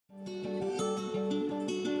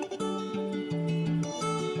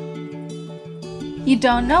You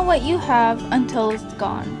don't know what you have until it's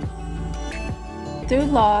gone. Through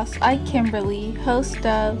loss, I, Kimberly, host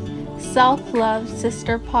of Self-Love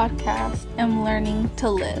Sister podcast, am learning to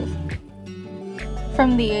live.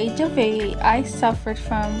 From the age of 8, I suffered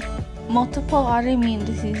from multiple autoimmune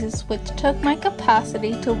diseases which took my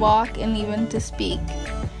capacity to walk and even to speak.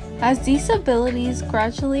 As these abilities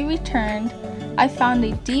gradually returned, I found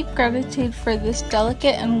a deep gratitude for this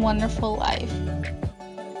delicate and wonderful life.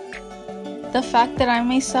 The fact that I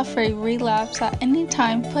may suffer a relapse at any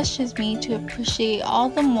time pushes me to appreciate all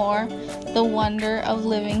the more the wonder of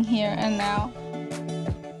living here and now.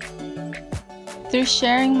 Through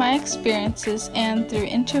sharing my experiences and through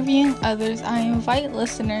interviewing others, I invite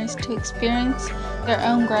listeners to experience their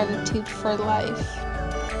own gratitude for life.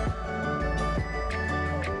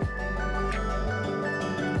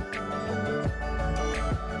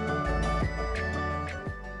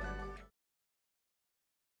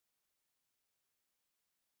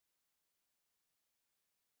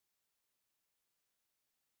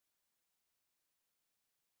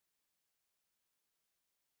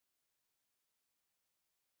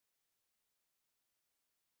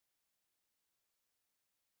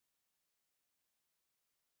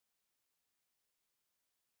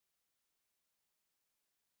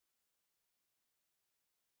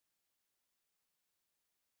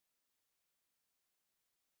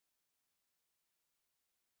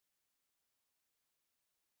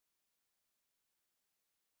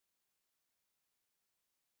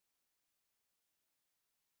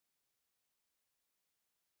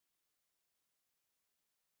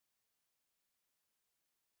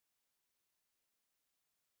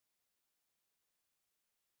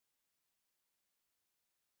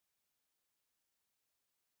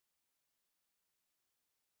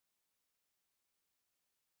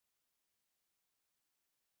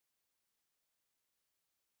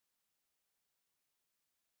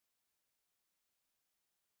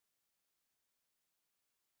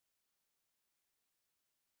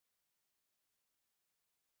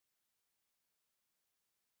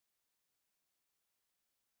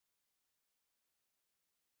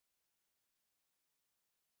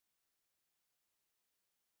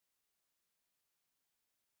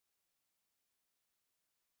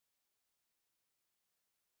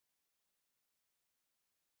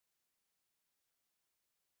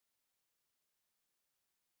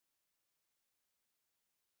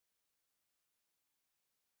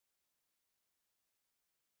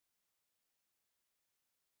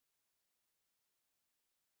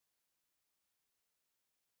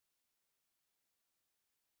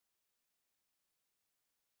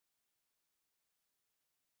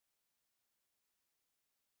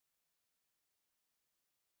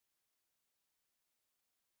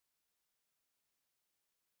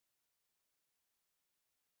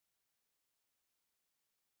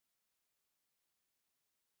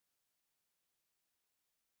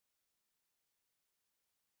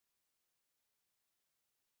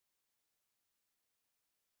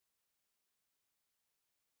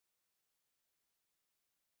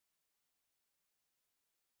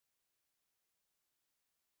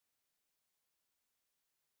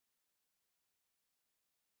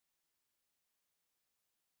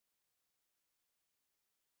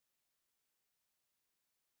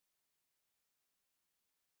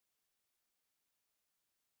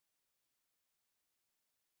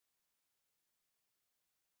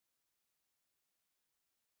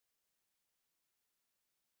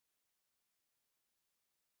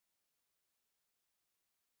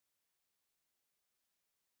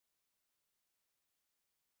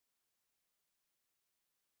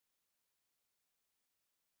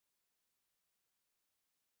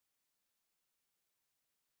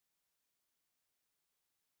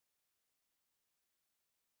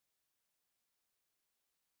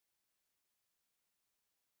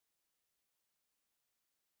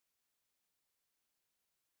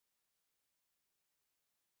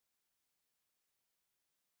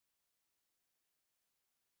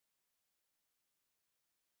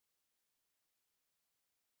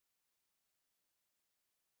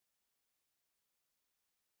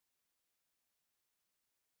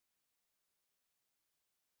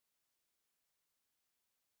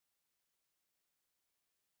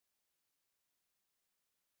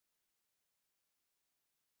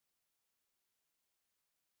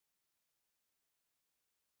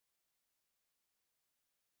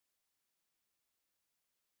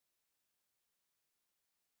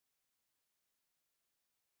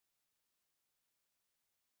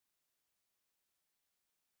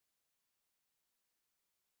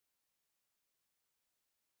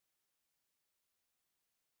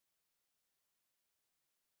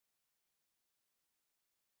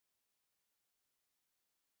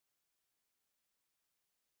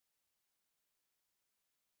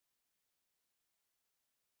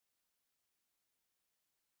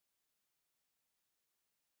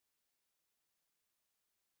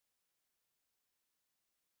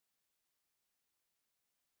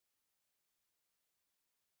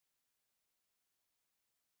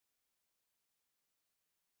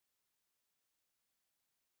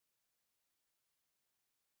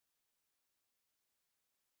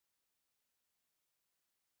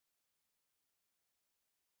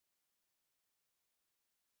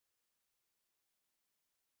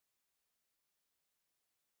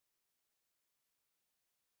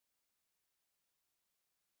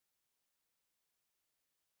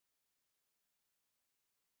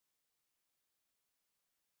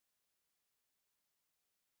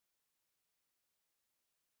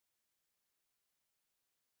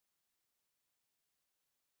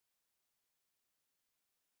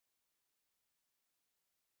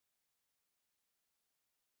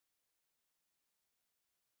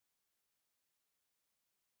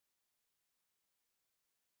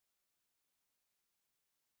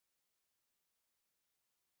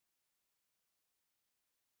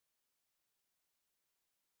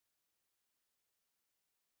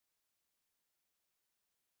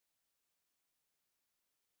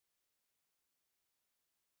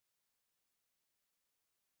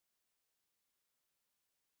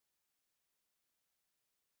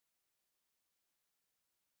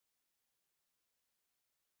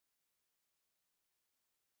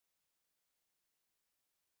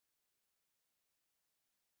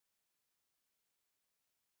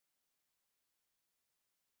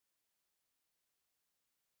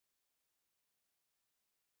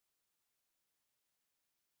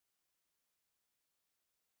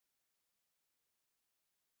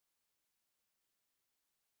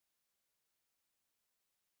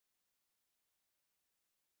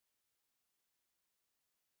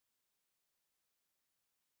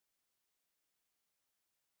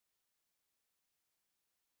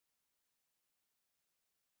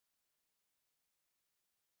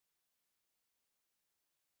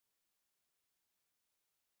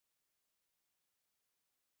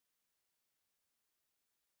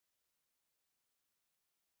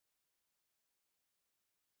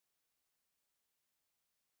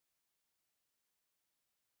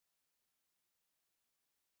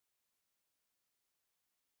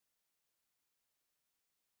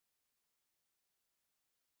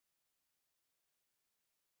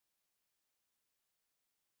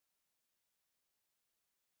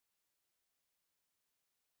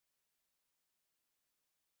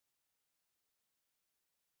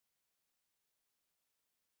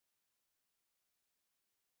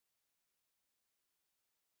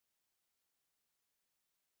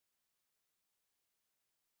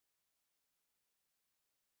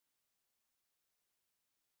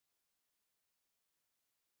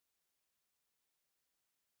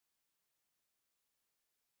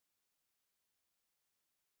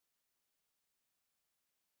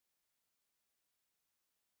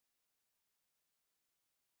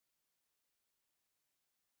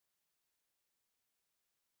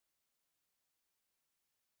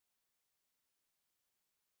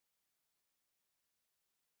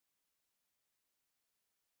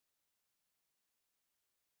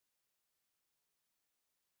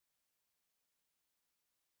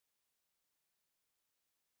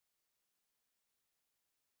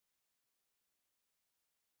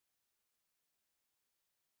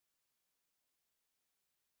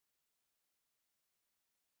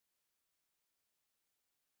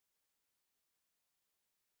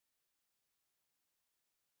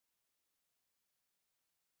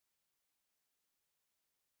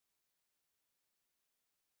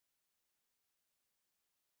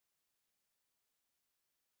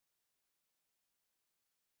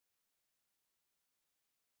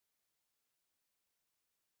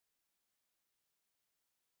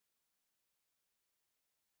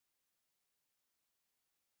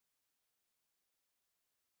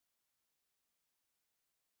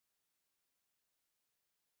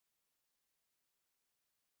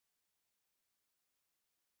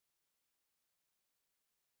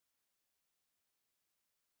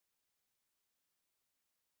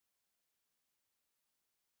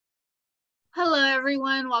 Hello,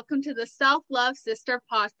 everyone. Welcome to the Self Love Sister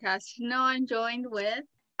podcast. I'm joined with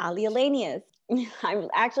Aalia Lanius.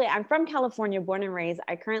 I'm from California, born and raised.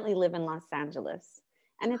 I currently live in Los Angeles,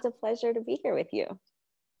 and it's a pleasure to be here with you.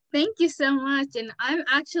 Thank you so much. And I'm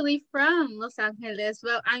actually from Los Angeles,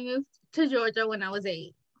 but I moved to Georgia when I was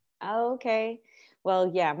 8. Oh, okay.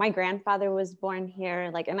 Well, yeah, my grandfather was born here,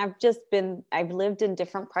 and I've lived in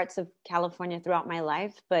different parts of California throughout my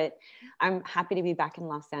life, but I'm happy to be back in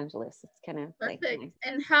Los Angeles. It's kind of like Perfect. nice.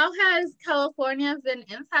 And how has California been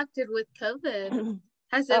impacted with COVID?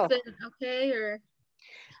 Has it Oh, been okay or?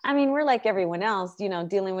 I mean, we're like everyone else,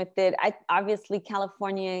 dealing with it. Obviously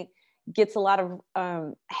California gets a lot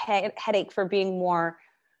of headache for being more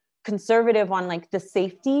conservative on like the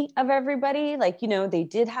safety of everybody. Like, they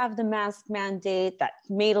did have the mask mandate that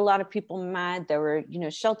made a lot of people mad. There were,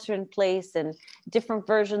 shelter in place and different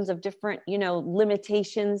versions of different,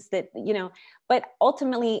 limitations that, but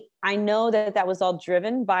ultimately I know that was all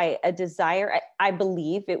driven by a desire. I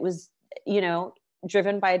believe it was,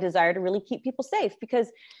 driven by a desire to really keep people safe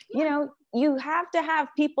because, you have to have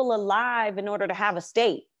people alive in order to have a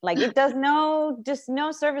state. Like it does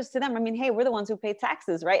no service to them. I mean, hey, we're the ones who pay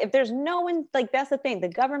taxes, right? If there's no one, like that's the thing, the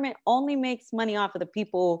government only makes money off of the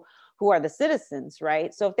people who are the citizens,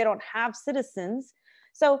 right? So if they don't have citizens,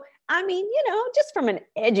 so I mean, just from an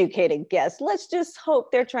educated guess, let's just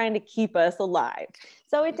hope they're trying to keep us alive.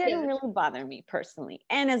 So it didn't really bother me personally.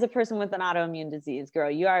 And as a person with an autoimmune disease, girl,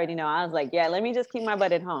 you already know, I was like, yeah, let me just keep my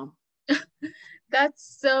butt at home.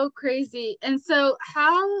 That's so crazy. And so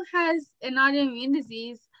how has an autoimmune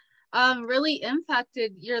disease really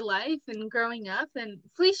impacted your life and growing up? And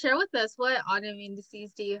please share with us, what autoimmune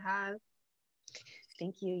disease do you have?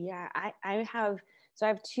 Thank you. Yeah, I have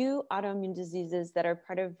two autoimmune diseases that are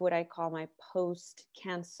part of what I call my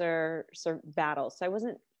post-cancer sort of battle. So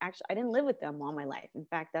I didn't live with them all my life. In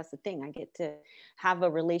fact, that's the thing. I get to have a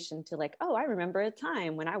relation to like, oh, I remember a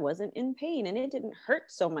time when I wasn't in pain and it didn't hurt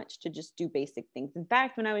so much to just do basic things. In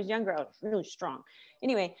fact, when I was younger, I was really strong.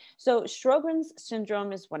 Anyway, so Sjogren's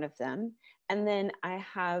syndrome is one of them. And then I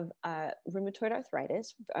have rheumatoid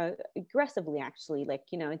arthritis, aggressively actually. Like,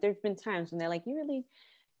 there's been times when they're like, you really,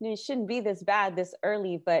 it shouldn't be this bad this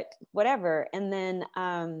early, but whatever. And then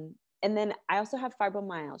I also have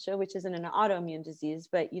fibromyalgia, which isn't an autoimmune disease,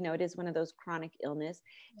 but it is one of those chronic illness.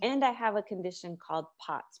 And I have a condition called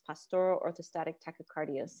POTS, postural orthostatic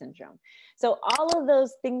tachycardia syndrome. So all of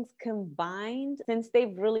those things combined, since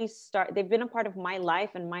they've been a part of my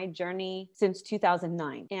life and my journey since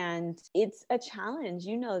 2009. And it's a challenge,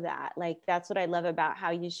 that. Like, that's what I love about how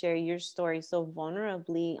you share your story so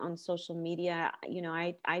vulnerably on social media.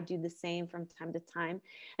 I do the same from time to time.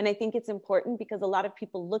 And I think it's important because a lot of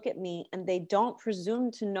people look at me and they don't presume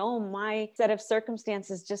to know my set of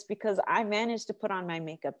circumstances just because I managed to put on my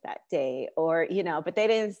makeup that day, or, but they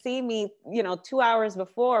didn't see me, 2 hours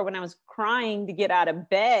before when I was crying to get out of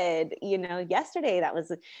bed, yesterday.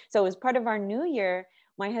 So as part of our new year,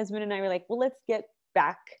 my husband and I were like, well, let's get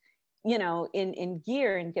back in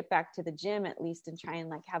gear and get back to the gym at least and try and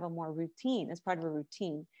like have a more routine as part of a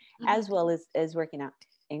routine, as well as working out.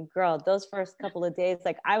 And girl, those first couple of days,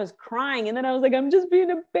 like I was crying and then I was like, I'm just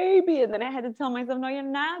being a baby. And then I had to tell myself, no, you're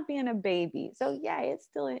not being a baby. So yeah, it's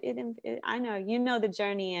still, I know, the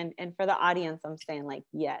journey. And for the audience, I'm saying like,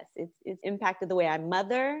 yes, it's impacted the way I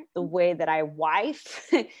mother, the way that I wife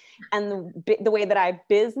and the way that I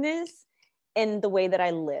business and the way that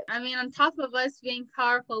I live. I mean, on top of us being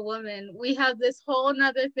powerful women, we have this whole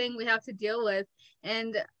nother thing we have to deal with.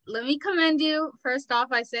 And let me commend you first off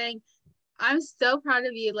by saying, I'm so proud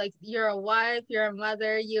of you. Like, you're a wife, you're a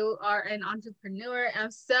mother, you are an entrepreneur. I'm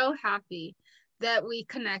so happy that we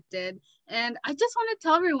connected. And I just want to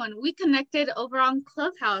tell everyone, we connected over on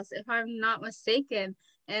Clubhouse, if I'm not mistaken.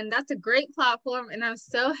 And that's a great platform. And I'm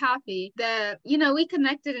so happy that, we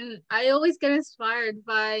connected. And I always get inspired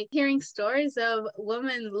by hearing stories of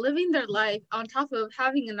women living their life on top of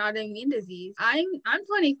having an autoimmune disease. I'm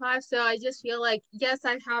 25, so I just feel like, yes,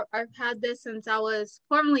 I've had this since I was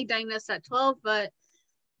formally diagnosed at 12, but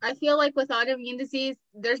I feel like with autoimmune disease,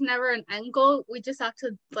 there's never an end goal. We just have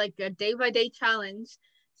to like a day by day challenge.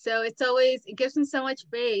 So it gives me so much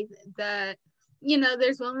faith that,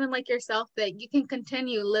 there's women like yourself that you can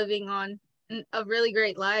continue living on a really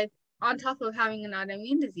great life on top of having an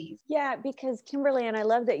autoimmune disease. Yeah, because Kimberly, and I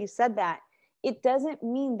love that you said that. It doesn't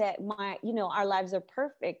mean that our lives are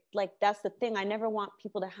perfect. Like that's the thing. I never want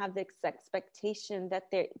people to have this expectation that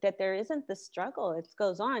there isn't the struggle. It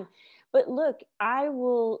goes on. But look, I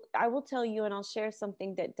will tell you, and I'll share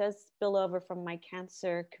something that does spill over from my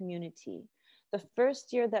cancer community. The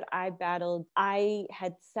first year that I battled, I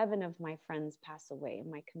had 7 of my friends pass away in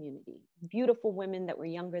my community. Beautiful women that were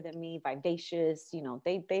younger than me, vivacious,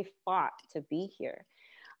 they fought to be here.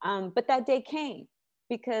 But that day came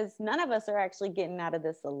because none of us are actually getting out of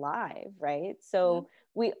this alive, right? So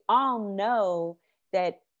we all know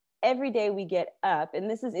that every day we get up, and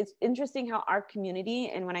it's interesting how our community,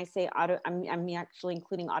 and when I say I'm actually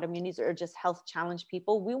including autoimmunities or just health challenged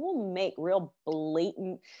people, we will make real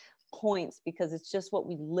blatant points because it's just what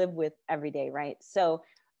we live with every day, right? So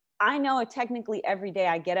I know technically every day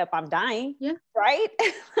I get up, I'm dying, right?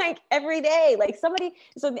 Like every day, like somebody,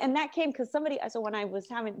 and that came because so when I was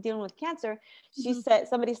dealing with cancer,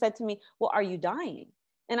 somebody said to me, well, are you dying?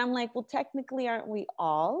 And I'm like, well, technically, aren't we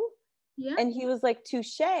all? Yeah. And he was like,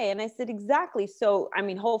 touche. And I said, exactly. So, I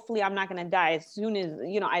mean, hopefully I'm not going to die as soon as,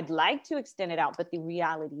 I'd like to extend it out. But the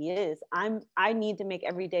reality is I need to make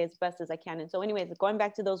every day as best as I can. And so anyways, going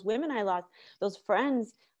back to those women I lost, those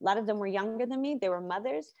friends, a lot of them were younger than me. They were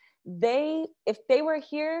mothers. If they were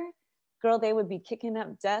here, girl, they would be kicking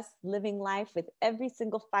up dust, living life with every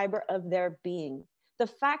single fiber of their being. The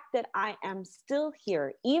fact that I am still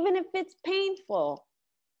here, even if it's painful,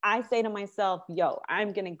 I say to myself, yo,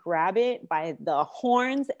 I'm going to grab it by the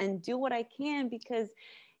horns and do what I can because,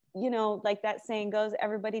 like that saying goes,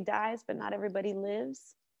 everybody dies, but not everybody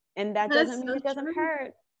lives. And that doesn't mean it doesn't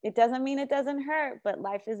hurt. It doesn't mean it doesn't hurt, but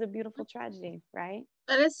life is a beautiful tragedy, right?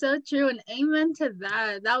 That is so true. And amen to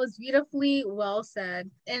that. That was beautifully well said.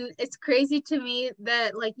 And it's crazy to me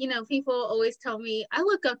that, like, people always tell me, I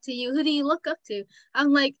look up to you. Who do you look up to?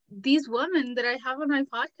 I'm like, these women that I have on my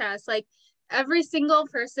podcast, like, every single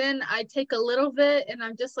person, I take a little bit and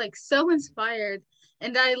I'm just like so inspired.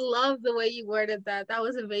 And I love the way you worded that. That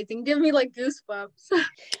was amazing. Give me like goosebumps.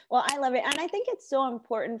 Well, I love it. And I think it's so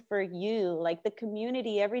important for you, like the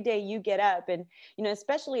community, every day you get up and,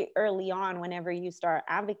 especially early on, whenever you start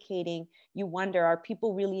advocating, you wonder, are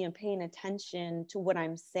people really paying attention to what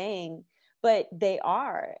I'm saying? But they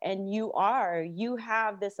are, and you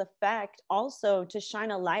have this effect also to shine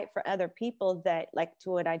a light for other people that, like, to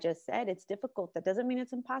what I just said, it's difficult. That doesn't mean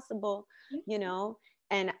it's impossible,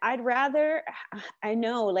 and I'd rather, I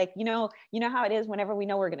know, like, how it is whenever we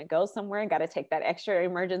know we're going to go somewhere and got to take that extra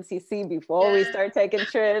emergency seat before we start taking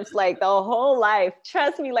trips, like the whole life.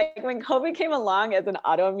 Trust me, like when COVID came along as an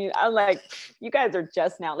autoimmune, I'm like, you guys are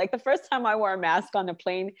just now. Like the first time I wore a mask on the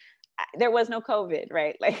plane, there was no COVID,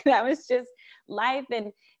 right? Like that was just life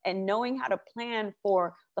and knowing how to plan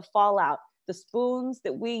for the fallout, the spoons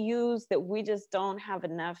that we use that we just don't have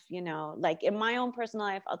enough, like in my own personal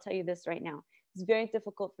life, I'll tell you this right now. It's very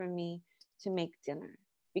difficult for me to make dinner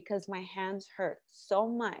because my hands hurt so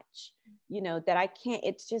much, that I can't,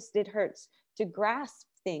 it hurts to grasp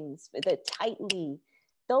things that tightly,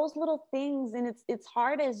 those little things. And it's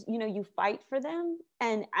hard as, you fight for them.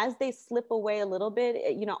 And as they slip away a little bit,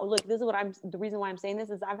 look, this is the reason why I'm saying this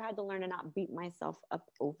is I've had to learn to not beat myself up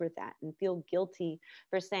over that and feel guilty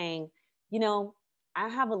for saying, I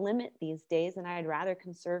have a limit these days and I'd rather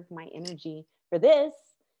conserve my energy for this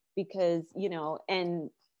because,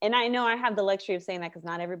 and I know I have the luxury of saying that because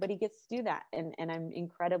not everybody gets to do that. And I'm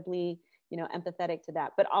incredibly, empathetic to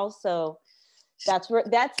that, but also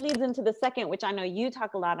that leads into the second, which I know you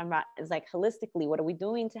talk a lot about, is like holistically, what are we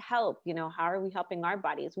doing to help? How are we helping our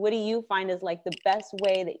bodies? What do you find is like the best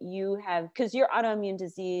way that you have, because your autoimmune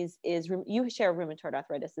disease is, you share rheumatoid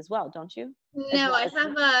arthritis as well, don't you? No, I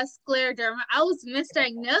have a scleroderma. I was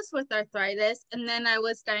misdiagnosed with arthritis, and then I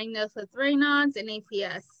was diagnosed with Raynaud's and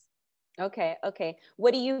APS. Okay.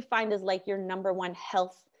 What do you find is like your number one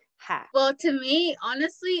health hack? Well, to me,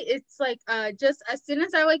 honestly, it's like just as soon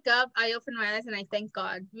as I wake up, I open my eyes and I thank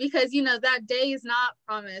God because that day is not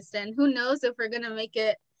promised, and who knows if we're gonna make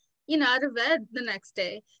it, out of bed the next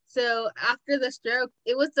day. So after the stroke,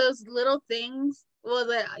 it was those little things. Well,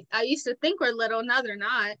 that I used to think were little, now they're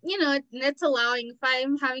not. It's allowing, if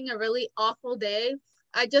I'm having a really awful day,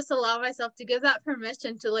 I just allow myself to give that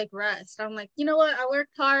permission to like rest. I'm like, you know what? I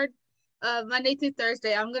worked hard Monday through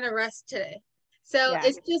Thursday. I'm gonna rest today. So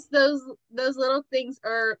it's just those little things,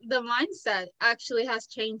 or the mindset actually has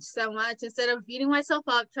changed so much. Instead of beating myself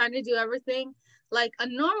up, trying to do everything like a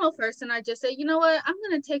normal person, I just say, you know what, I'm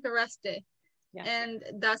going to take a rest day. And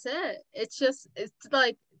that's it. It's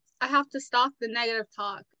like, I have to stop the negative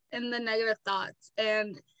talk and the negative thoughts.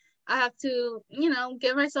 And I have to,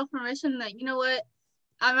 give myself permission that, you know what,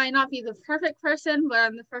 I might not be the perfect person, but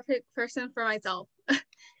I'm the perfect person for myself.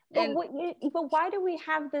 But why do we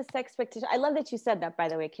have this expectation? I love that you said that, by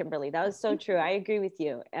the way, Kimberly. That was so true. I agree with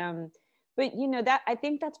you. But that I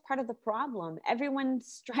think that's part of the problem. Everyone's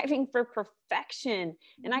striving for perfection.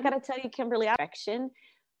 And I got to tell you, Kimberly, perfection,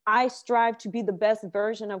 I strive to be the best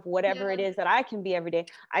version of whatever it is that I can be every day.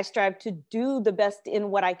 I strive to do the best in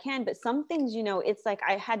what I can. But some things, you know, it's like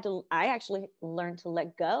I actually learned to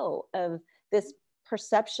let go of this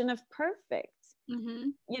perception of perfect.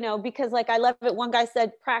 You know, because like I love it. One guy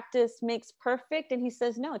said, practice makes perfect. And he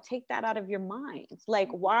says, no, take that out of your mind. Like,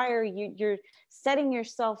 why are you're setting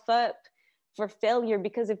yourself up for failure?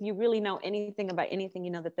 Because if you really know anything about anything,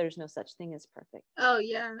 you know that there's no such thing as perfect. Oh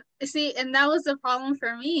yeah. See, and that was the problem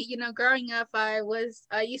for me. You know, growing up, I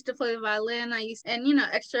used to play the violin. And you know,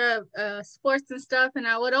 extra sports and stuff. And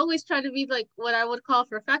I would always try to be like what I would call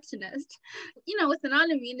perfectionist. You know, with an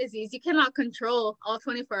autoimmune disease, you cannot control all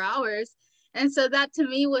 24 hours. And so that to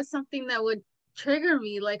me was something that would trigger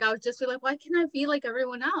me. Like I would just be like, why can't I be like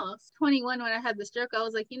everyone else? 21, when I had the stroke, I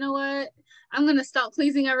was like, you know what? I'm going to stop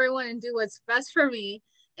pleasing everyone and do what's best for me.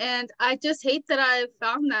 And I just hate that I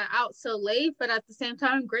found that out so late, but at the same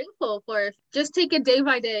time, I'm grateful for it. Just take it day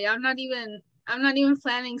by day. I'm not even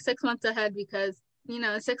planning 6 months ahead, because you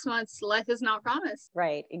know, in 6 months, life is not promised.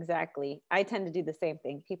 Right. Exactly. I tend to do the same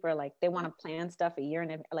thing. People are like, they want to plan stuff a year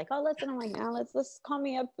and like, oh, listen, I'm like, now let's call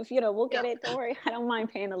me up if, you know, we'll get it. Don't worry. I don't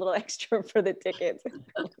mind paying a little extra for the tickets.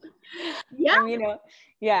 Yeah. You know,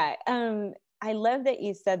 yeah. I love that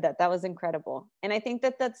you said that. That was incredible. And I think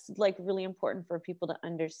that that's like really important for people to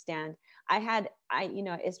understand. You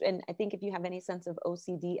know, and I think if you have any sense of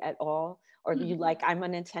OCD at all, or you like, I'm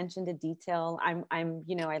an attention to detail.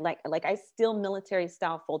 You know, I still military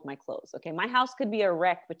style fold my clothes. Okay. My house could be a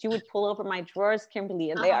wreck, but you would pull over my drawers, Kimberly,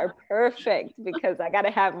 and they are perfect because I got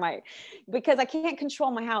to have because I can't control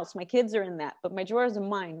my house. My kids are in that, but my drawers are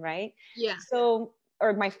mine. Right. Yeah. So,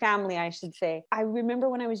 or my family, I should say. I remember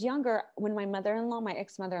when I was younger, when my mother-in-law, my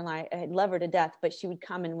ex-mother-in-law, I love her to death, but she would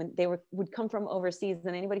come, and when would come from overseas,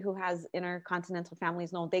 and anybody who has intercontinental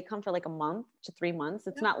families know they come for like a month to 3 months.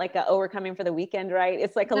 It's not like we're coming for the weekend, right?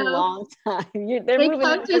 It's like a long time. They're moving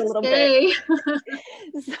in for a little bit.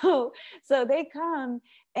 So they come.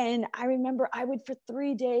 And I remember I would, for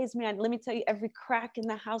 3 days, man, let me tell you, every crack in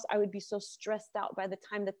the house, I would be so stressed out by the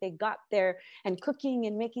time that they got there, and cooking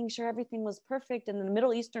and making sure everything was perfect. And in the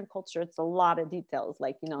Middle Eastern culture, it's a lot of details.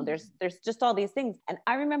 Like, you know, there's just all these things. And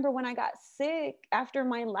I remember when I got sick, after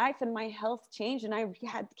my life and my health changed, and I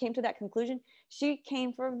came to that conclusion, she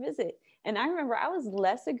came for a visit. And I remember I was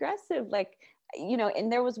less aggressive, like, you know, and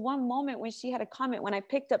there was one moment when she had a comment when I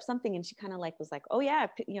picked up something, and she kind of like was like, oh yeah,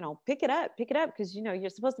 you know, pick it up. Cause you know, you're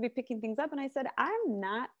supposed to be picking things up. And I said, I'm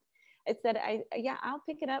not. I said, yeah, I'll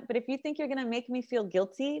pick it up. But if you think you're going to make me feel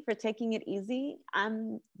guilty for taking it easy,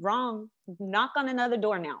 I'm wrong. Knock on another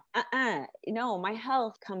door now. You know, my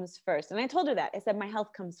health comes first. And I told her that. I said, my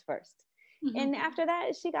health comes first. And after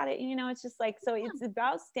that, she got it. You know, it's just like, so it's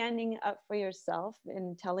about standing up for yourself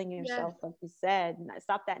and telling yourself, like you said,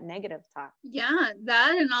 stop that negative talk. Yeah,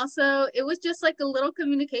 that. And also it was just like a little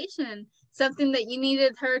communication, something that you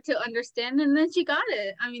needed her to understand, and then she got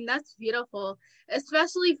it. I mean, that's beautiful,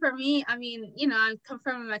 especially for me. I mean, you know, I come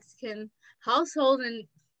from a Mexican household, and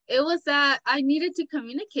it was that I needed to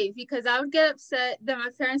communicate, because I would get upset that my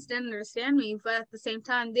parents didn't understand me, but at the same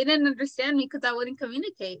time, they didn't understand me because I wouldn't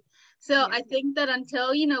communicate. So I think that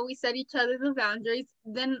until, you know, we set each other the boundaries,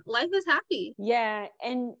 then life is happy. Yeah.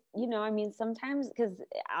 And, you know, I mean, sometimes, because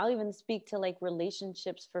I'll even speak to like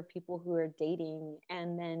relationships for people who are dating.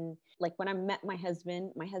 And then like when I met my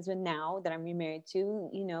husband now that I'm remarried to,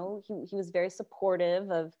 you know, he was very supportive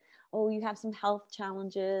of, oh, you have some health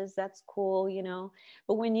challenges. That's cool, you know.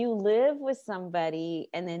 But when you live with somebody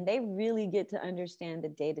and then they really get to understand the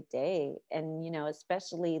day to day, and, you know,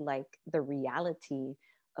 especially like the reality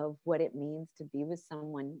of what it means to be with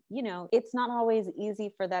someone, you know, it's not always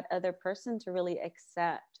easy for that other person to really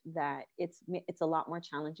accept that it's a lot more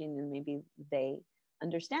challenging than maybe they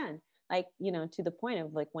understand. Like, you know, to the point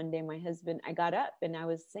of like one day my husband, I got up and I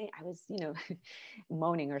was, you know,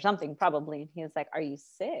 moaning or something probably. And he was like, are you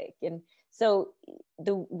sick? And so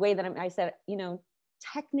the way that I said, you know,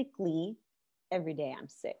 technically every day I'm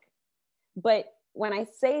sick. But when I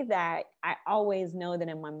say that, I always know that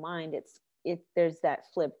in my mind, there's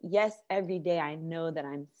that flip. Yes, every day I know that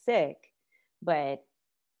I'm sick, but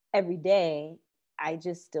every day I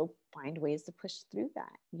just still find ways to push through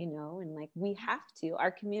that, you know, and like we have to, our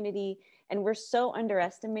community, and we're so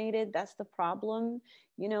underestimated. That's the problem.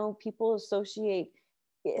 You know, people associate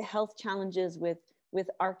health challenges with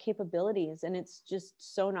our capabilities, and it's just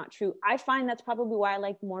so not true. I find that's probably why I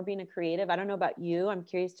like more being a creative. I don't know about you. I'm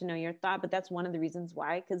curious to know your thought, but that's one of the reasons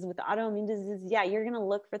why, because with autoimmune disease, yeah, you're going to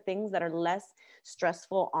look for things that are less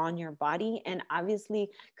stressful on your body. And obviously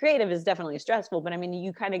creative is definitely stressful, but I mean,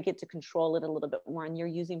 you kind of get to control it a little bit more, and you're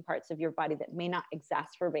using parts of your body that may not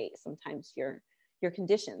exacerbate sometimes your your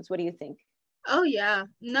conditions. What do you think? Oh yeah.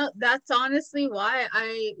 No, that's honestly why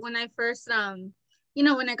when I first you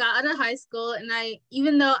know, when I got out of high school, and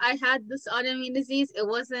even though I had this autoimmune disease, it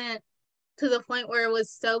wasn't to the point where it was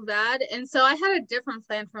so bad. And so I had a different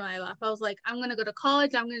plan for my life. I was like, I'm going to go to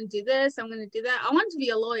college. I'm going to do this. I'm going to do that. I wanted to be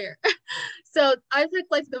a lawyer. So I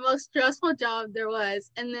picked like the most stressful job there was.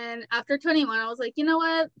 And then after 21, I was like, you know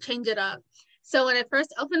what? Change it up. So when I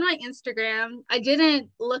first opened my Instagram, I didn't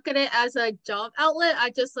look at it as a job outlet. I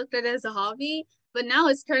just looked at it as a hobby. But now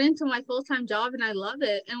it's turned into my full-time job and I love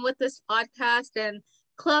it. And with this podcast and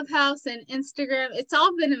Clubhouse and Instagram, it's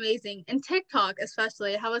all been amazing. And TikTok,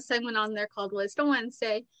 especially, I have a segment on there called Wisdom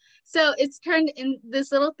Wednesday. So it's turned in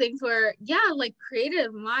this little things where, yeah, like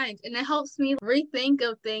creative mind, and it helps me rethink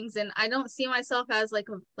of things. And I don't see myself as like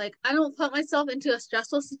I don't put myself into a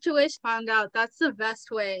stressful situation. Found out that's the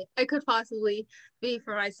best way I could possibly be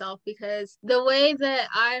for myself, because the way that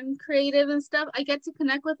I'm creative and stuff, I get to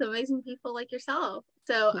connect with amazing people like yourself.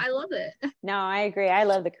 So I love it. No, I agree. I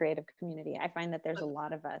love the creative community. I find that there's a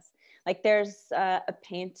lot of us. Like there's a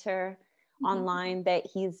painter online that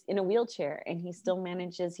he's in a wheelchair and he still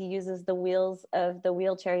manages, he uses the wheels of the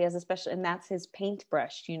wheelchair. He has a special, and that's his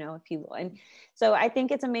paintbrush, you know, if you will. And so I think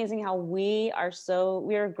it's amazing how we are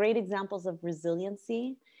great examples of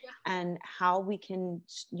resiliency and how we can,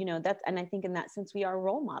 you know, and I think in that sense, we are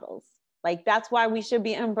role models. Like, that's why we should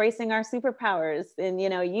be embracing our superpowers. And, you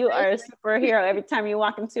know, you are a superhero every time you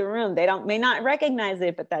walk into a room. They may not recognize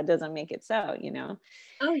it, but that doesn't make it so, you know?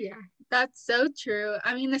 Oh, yeah. That's so true.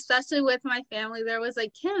 I mean, especially with my family, there was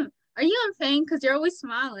like, Kim, are you in pain? Because you're always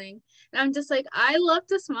smiling. And I'm just like, I love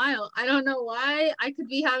to smile. I don't know why. I could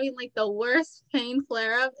be having like the worst pain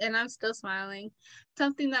flare up and I'm still smiling.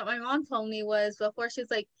 Something that my mom told me was before,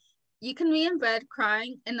 she's like, you can be in bed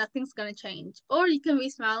crying and nothing's going to change. Or you can be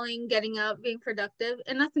smiling, getting up, being productive,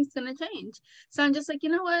 and nothing's going to change. So I'm just like, you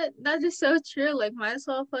know what? That is so true. Like, might as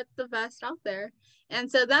well put the best out there. And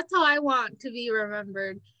so that's how I want to be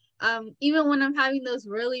remembered. Even when I'm having those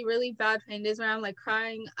really, really bad pain days where I'm like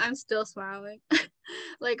crying, I'm still smiling.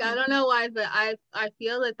 Like, I don't know why, but I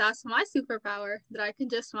feel that that's my superpower, that I can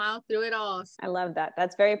just smile through it all. I love that.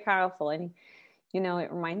 That's very powerful. And, you know,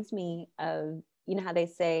 it reminds me of, you know, how they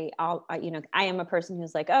say, I am a person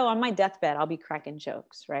who's like, oh, on my deathbed, I'll be cracking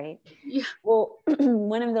jokes, right? Yeah. Well,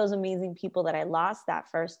 one of those amazing people that I lost that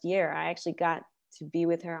first year, I actually got to be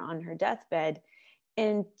with her on her deathbed.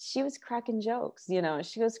 And she was cracking jokes, you know,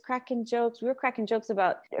 she was cracking jokes. We were cracking jokes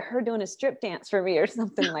about her doing a strip dance for me or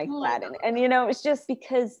something like that. And, you know, it's just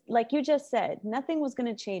because, like you just said, nothing was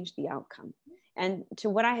going to change the outcome. And to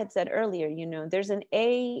what I had said earlier, you know, there's an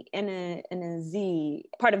A and a Z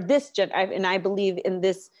part of this, and I believe in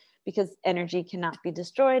this, because energy cannot be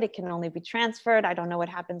destroyed. It can only be transferred. I don't know what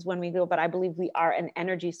happens when we go, but I believe we are an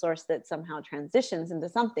energy source that somehow transitions into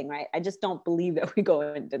something, right? I just don't believe that we go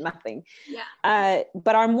into nothing. Yeah.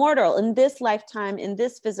 But our mortal, in this lifetime, in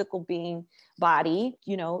this physical being body,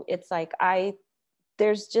 you know, it's like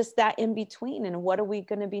there's just that in between. And what are we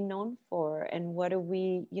going to be known for? And what are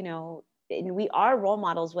we, you know, and we are role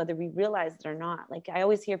models, whether we realize it or not. Like, I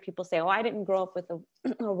always hear people say, oh, I didn't grow up with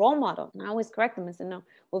a role model. And I always correct them and say, no,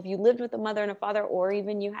 well, if you lived with a mother and a father, or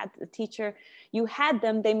even you had a teacher, you had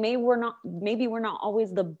them, maybe we're not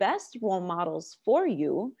always the best role models for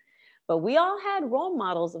you, but we all had role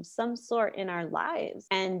models of some sort in our lives.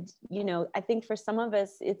 And, you know, I think for some of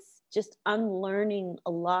us, it's just unlearning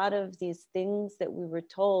a lot of these things that we were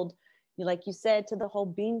told, like you said, to the whole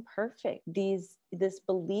being perfect, this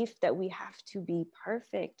belief that we have to be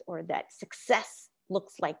perfect, or that success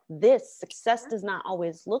looks like this. Success does not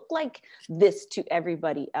always look like this to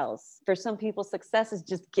everybody else. For some people, success is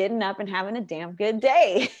just getting up and having a damn good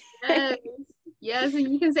day. Yes,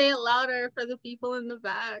 and you can say it louder for the people in the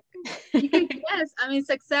back. Yes, I mean,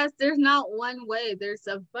 success, there's not one way. There's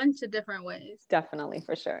a bunch of different ways. Definitely,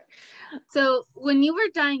 for sure. So when you were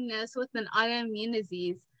diagnosed with an autoimmune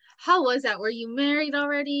disease, how was that? Were you married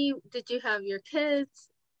already? Did you have your kids?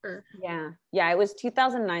 Or? Yeah, it was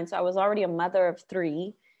 2009. So I was already a mother of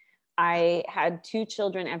 3. I had 2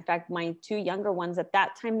 children. In fact, my 2 younger ones at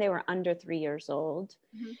that time, they were under 3 years old.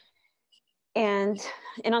 Mm-hmm. And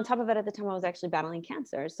on top of it, at the time, I was actually battling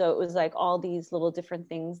cancer. So it was like all these little different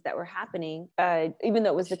things that were happening, even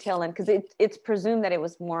though it was the tail end, because it's presumed that it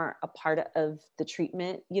was more a part of the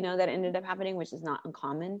treatment, you know, that ended up happening, which is not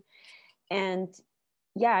uncommon. And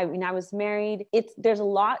yeah, I mean, I was married. There's a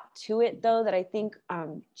lot to it, though, that I think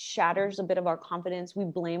shatters a bit of our confidence. We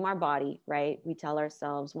blame our body, right? We tell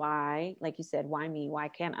ourselves, why, like you said, why me? Why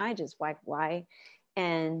can't I just, why?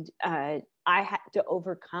 And I had to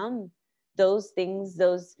overcome those things,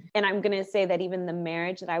 and I'm going to say that even the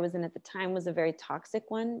marriage that I was in at the time was a very toxic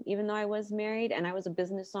one, even though I was married and I was a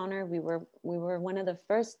business owner. We were one of the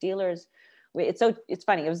first dealers. It's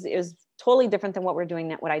funny. It was totally different than what we're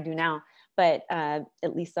doing, what I do now, but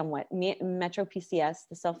at least somewhat. Metro PCS,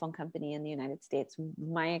 the cell phone company in the United States,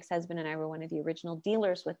 my ex-husband and I were one of the original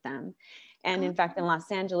dealers with them. And in fact, in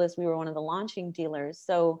Los Angeles, we were one of the launching dealers.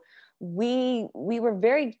 So we were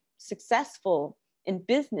very successful in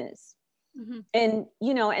business. Mm-hmm. And,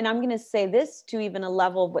 and I'm going to say this to even a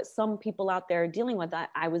level of what some people out there are dealing with.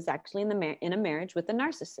 I was actually in a marriage with a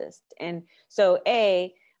narcissist. And so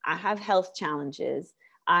I have health challenges.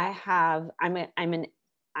 I'm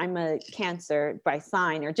a Cancer by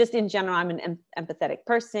sign, or just in general, I'm an empathetic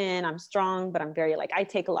person. I'm strong, but I'm very I can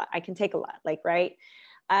take a lot, right.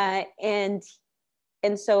 And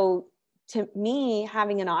so to me,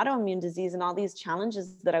 having an autoimmune disease and all these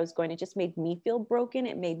challenges that I was going, it just made me feel broken.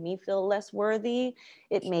 It made me feel less worthy.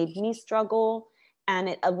 It made me struggle. And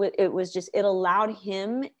it allowed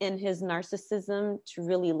him and his narcissism to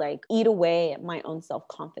really eat away at my own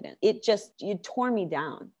self-confidence. It tore me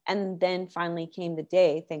down. And then finally came the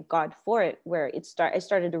day, thank God for it, where I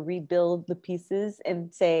started to rebuild the pieces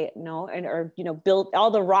and say no, or build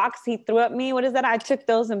all the rocks he threw at me. What is that? I took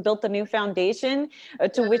those and built a new foundation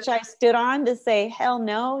to which I stood on to say, hell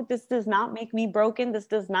no, this does not make me broken. This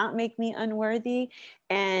does not make me unworthy.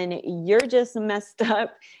 And you're just messed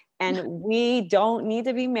up. And we don't need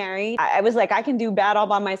to be married. I was I can do bad all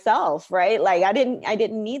by myself, right? I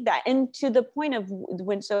didn't need that. And to the point of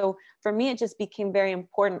so for me, it just became very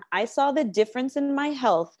important. I saw the difference in my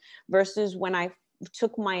health versus when I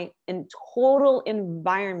took my total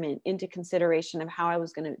environment into consideration of how I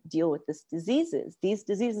was going to deal with these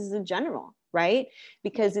diseases in general, right?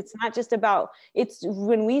 Because it's not just about,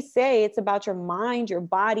 when we say it's about your mind, your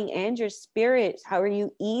body, and your spirit. How are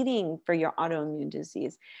you eating for your autoimmune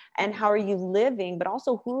disease, and how are you living, but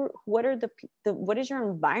also what is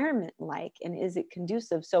your environment like, and is it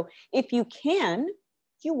conducive? So if you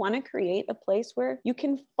want to create a place where you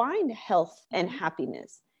can find health and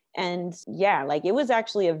happiness. And it was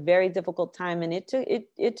actually a very difficult time, and it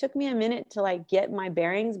took me a minute to get my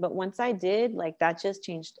bearings, but once I did, that just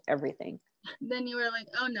changed everything. Then you were like,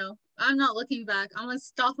 oh no, I'm not looking back. I'm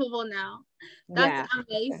unstoppable now. That's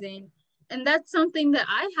amazing. And that's something that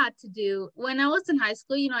I had to do when I was in high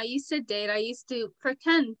school. I used to date. I used to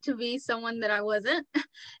pretend to be someone that I wasn't.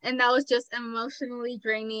 And that was just emotionally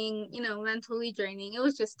draining, mentally draining. It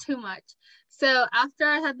was just too much. So after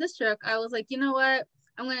I had the stroke, I was like, you know what?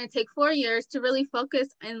 I'm going to take 4 years to really focus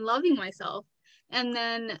on loving myself. And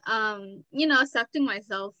then, accepting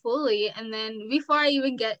myself fully. And then before I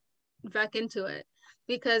even get back into it,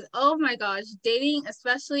 because oh my gosh, dating,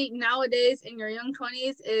 especially nowadays in your young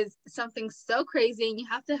 20s, is something so crazy, and you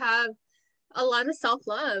have to have a lot of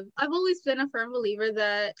self-love. I've always been a firm believer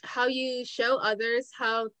that how you show others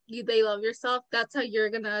how they love yourself, that's how you're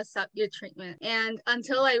gonna accept your treatment. And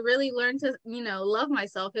until I really learned to love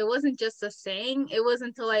myself, it wasn't just a saying. It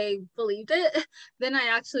wasn't until I believed it then I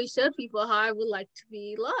actually showed people how I would like to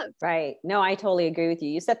be loved. Right. No, I totally agree with you.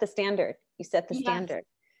 You set the standard. Standard.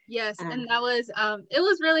 Yes, and that was it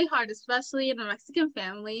was really hard, especially in a Mexican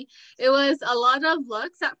family. It was a lot of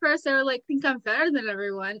looks at first. They were like, think I'm better than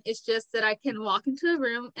everyone. It's just that I can walk into a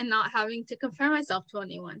room and not having to compare myself to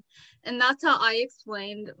anyone. And that's how I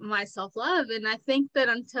explained my self-love. And I think that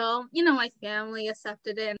until, my family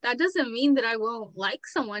accepted it, that doesn't mean that I won't like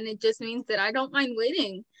someone. It just means that I don't mind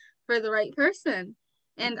waiting for the right person.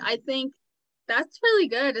 And I think that's really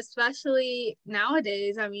good, especially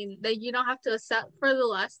nowadays. I mean, that you don't have to accept for the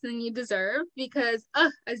less than you deserve, because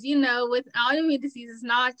as you know, with autoimmune disease, it's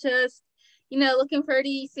not just looking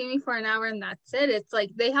pretty, see me for an hour and that's it. It's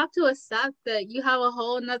they have to accept that you have a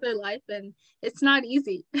whole another life, and it's not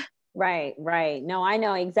easy. Right. No, I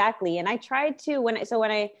know exactly. And I tried to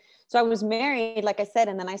so I was married, like I said,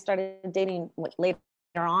 and then I started dating later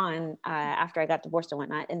on after I got divorced and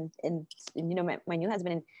whatnot, and my new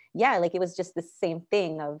husband, and it was just the same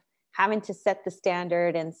thing of having to set the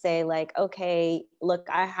standard and say okay, look,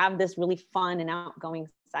 I have this really fun and outgoing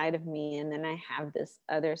side of me, and then I have this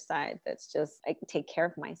other side that's just I take care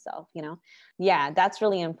of myself, that's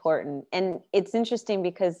really important. And it's interesting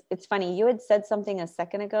because it's funny, you had said something a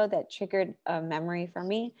second ago that triggered a memory for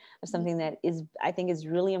me of something that I think is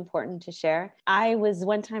really important to share. I was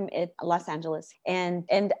one time at Los Angeles, and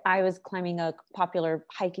I was climbing a popular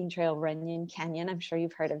hiking trail, Runyon Canyon. I'm sure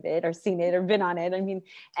you've heard of it or seen it or been on it. I mean,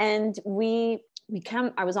 and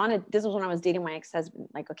this was when I was dating my ex-husband,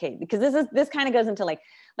 like, okay, because this kind of goes into like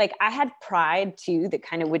I had pride too, that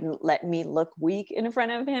kind of wouldn't let me look weak in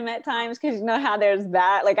front of him at times. Cause you know how there's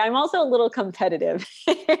that, like, I'm also a little competitive.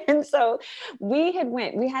 And so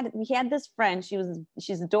he had this friend,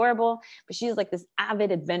 she's adorable, but she's like this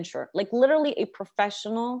avid adventurer, like literally a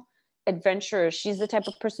professional adventurer. She's the type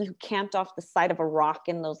of person who camped off the side of a rock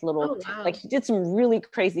in those little, like, she did some really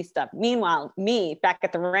crazy stuff. Meanwhile, me back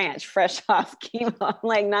at the ranch, fresh off chemo, I'm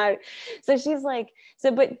like, not. So she's like,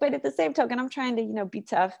 but at the same token, I'm trying to, you know, be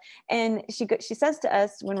tough. And she says to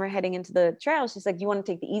us when we're heading into the trail, she's like, you want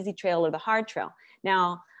to take the easy trail or the hard trail?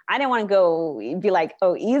 Now, I didn't want to go be like,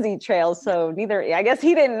 oh, easy trail. So I guess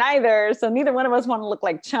he didn't either. So neither one of us want to look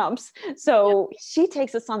like chumps. So she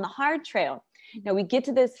takes us on the hard trail. Now we get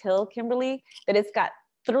to this hill, Kimberly, that it's got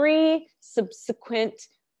 3 subsequent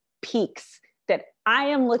peaks that I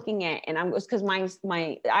am looking at. And because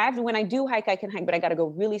when I do hike, I can hike, but I got to go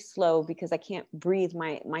really slow because I can't breathe.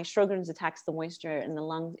 My Sjogren's attacks the moisture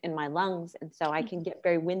in my lungs. And so I can get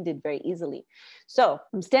very winded very easily. So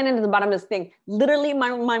I'm standing at the bottom of this thing. Literally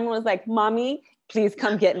my mom was like, Mommy, please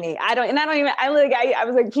come get me. I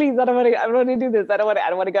was like, please, I don't want to do this. I don't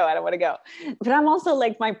want to go. But I'm also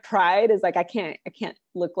like, my pride is like, I can't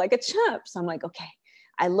look like a chump. So I'm like, okay.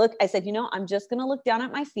 I said, you know, I'm just going to look down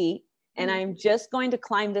at my feet and I'm just going to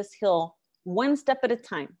climb this hill one step at a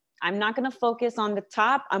time. I'm not going to focus on the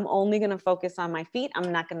top. I'm only going to focus on my feet.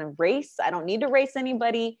 I'm not going to race. I don't need to race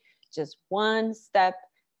anybody. Just one step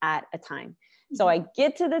at a time. So I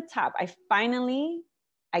get to the top.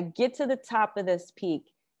 I get to the top of this peak.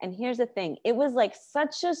 And here's the thing. It was like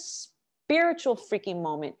such a spiritual freaking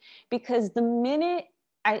moment, because the minute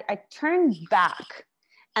I turned back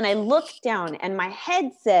and I looked down and my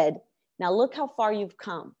head said, now look how far you've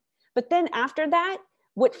come. But then after that,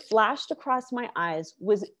 what flashed across my eyes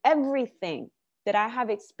was everything that I have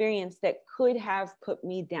experienced that could have put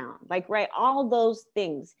me down. Like, right, all those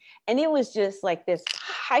things. And it was just like this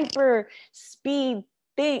hyper speed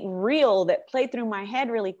thing, reel that played through my head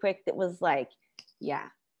really quick. That was like, yeah,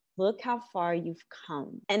 look how far you've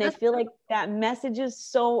come. And I feel like that message is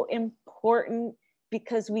so important,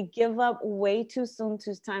 because we give up way too soon.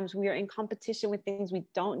 Sometimes we are in competition with things we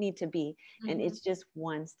don't need to be. And it's just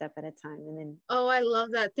one step at a time. And then, oh, I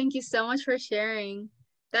love that. Thank you so much for sharing.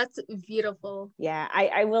 That's beautiful. Yeah,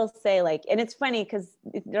 I will say, like, and it's funny because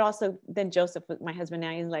also then Joseph, my husband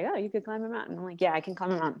now, he's like, oh, you could climb a mountain. I'm like, yeah, I can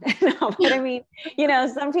climb a mountain. No, but I mean, you know,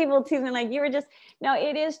 some people too, they're like, you were just, no,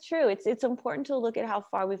 it is true. It's important to look at how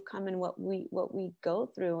far we've come and what we go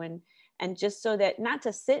through, and just so that not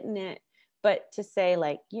to sit in it, but to say,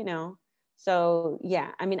 like, you know, so yeah,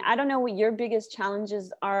 I mean, I don't know what your biggest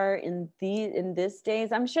challenges are in this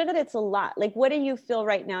days. I'm sure that it's a lot. Like, what do you feel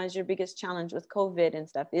right now is your biggest challenge with COVID and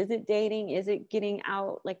stuff? Is it dating? Is it getting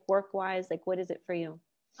out, like, work-wise? Like, what is it for you?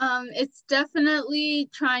 It's definitely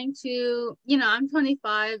trying to, you know, I'm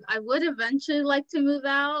 25. I would eventually like to move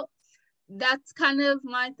out. That's kind of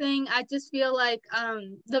my thing. I just feel like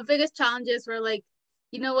the biggest challenges were like,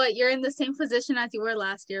 you know what, you're in the same position as you were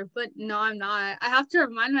last year, but no, I'm not. I have to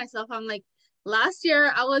remind myself, I'm like, last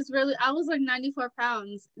year I was like 94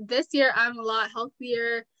 pounds. This year I'm a lot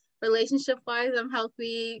healthier. Relationship wise, I'm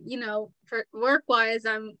healthy. You know, for work wise,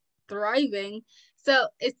 I'm thriving. So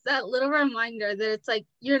it's that little reminder that it's like,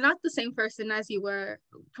 you're not the same person as you were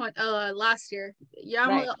last year. Yeah,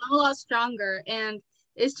 I'm a lot stronger. And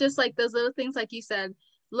it's just like those little things, like you said,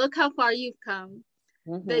 look how far you've come.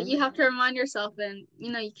 That you have to remind yourself, and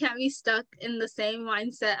you know, you can't be stuck in the same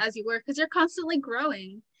mindset as you were, because you're constantly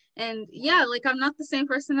growing. And yeah, like, I'm not the same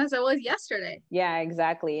person as I was yesterday. Yeah,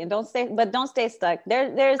 exactly. And don't stay stuck. This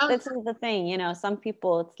is the thing, you know, some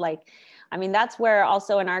people, it's like, I mean, that's where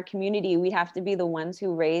also in our community, we have to be the ones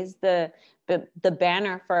who raise the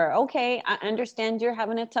banner for, okay, I understand you're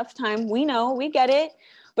having a tough time. We know, we get it.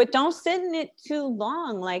 But don't sit in it too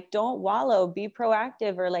long. Like, don't wallow, be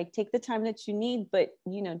proactive, or like take the time that you need, but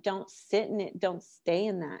you know, don't sit in it. Don't stay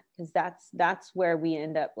in that. Cause that's where we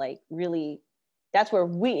end up, like, really, that's where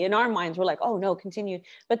we, in our minds, we're like, oh no, continue.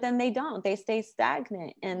 But then they don't, they stay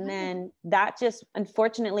stagnant. And then that just,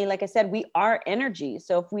 unfortunately, like I said, we are energy.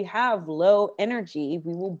 So if we have low energy,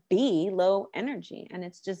 we will be low energy. And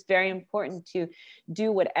it's just very important to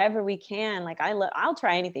do whatever we can. Like, I'll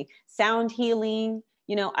try anything, sound healing.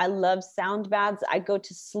 You know, I love sound baths. I go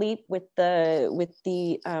to sleep with the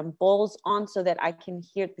bowls on so that I can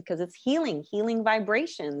hear, because it's healing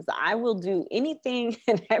vibrations. I will do anything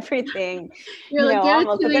and everything, you know,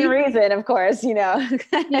 almost within reason, of course, you know.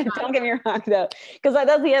 Yeah. Don't get me wrong though, because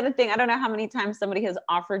that's the other thing. I don't know how many times somebody has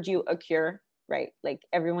offered you a cure, right? Like,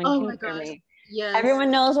 everyone can hear me. Yes. Everyone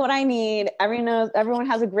knows what I need. Everyone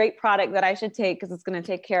has a great product that I should take because it's going to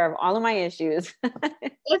take care of all of my issues.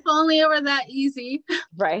 If only it were that easy.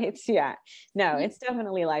 Right? Yeah. No, it's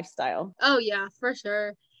definitely lifestyle. Oh yeah, for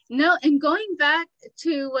sure. No, and going back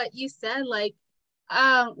to what you said, like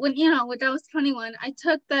when when I was 21, I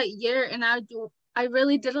took that year and I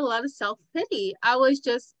really did a lot of self-pity. I was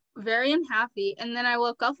just very unhappy. And then I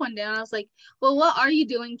woke up one day and I was like, well, what are you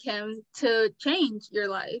doing, Kim, to change your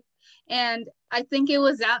life? And I think it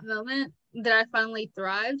was that moment that I finally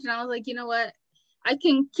thrived. And I was like, you know what? I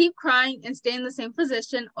can keep crying and stay in the same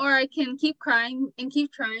position, or I can keep crying and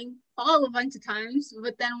keep trying, fall a bunch of times,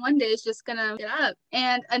 but then one day it's just gonna get up.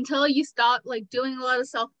 And until you stop like doing a lot of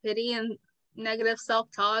self-pity and negative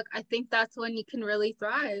self-talk, I think that's when you can really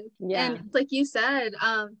thrive. Yeah. And like you said,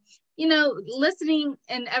 listening,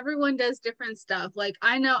 and everyone does different stuff. Like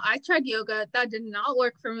I know I tried yoga, that did not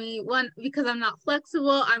work for me. One, because I'm not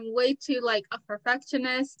flexible, I'm way too like a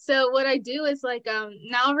perfectionist. So what I do is like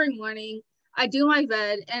now every morning I do my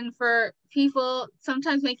bed, and for people,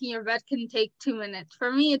 sometimes making your bed can take 2 minutes.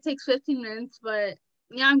 For me, it takes 15 minutes, but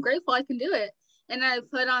yeah, I'm grateful I can do it. And I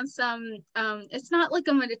put on some, it's not like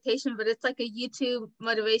a meditation, but it's like a YouTube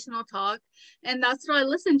motivational talk. And that's what I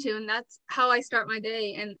listen to. And that's how I start my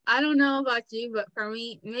day. And I don't know about you, but for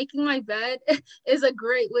me, making my bed is a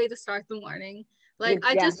great way to start the morning. Like,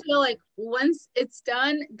 I just feel like once it's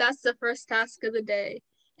done, that's the first task of the day.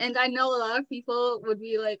 And I know a lot of people would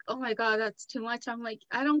be like, oh my God, that's too much. I'm like,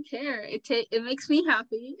 I don't care. It makes me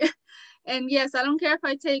happy. And yes, I don't care if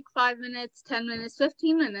I take 5 minutes, 10 minutes,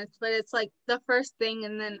 15 minutes, but it's like the first thing.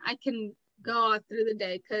 And then I can go out through the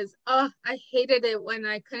day because, I hated it when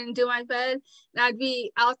I couldn't do my bed. And I'd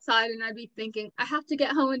be outside and I'd be thinking, I have to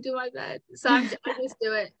get home and do my bed. So I just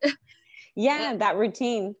do it. Yeah, that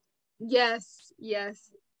routine. Yes.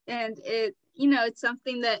 And it's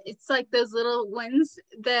something that it's like those little wins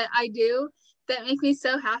that I do that make me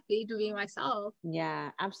so happy to be myself.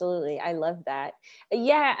 Yeah, absolutely. I love that.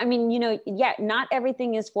 Yeah. I mean, not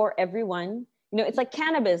everything is for everyone. It's like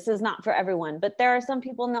cannabis is not for everyone, but there are some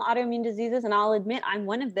people in the autoimmune diseases, and I'll admit I'm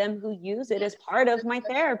one of them, who use it as part of my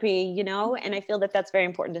therapy, and I feel that that's very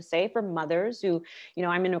important to say for mothers who,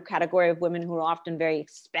 I'm in a category of women who are often very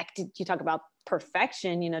expected to talk about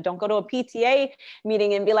perfection. Don't go to a PTA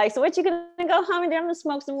meeting and be like, so what, you gonna go home and I'm gonna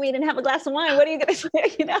smoke some weed and have a glass of wine? What are you gonna say?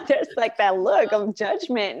 There's like that look of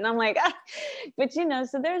judgment, and I'm like, but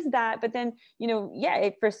so there's that. But then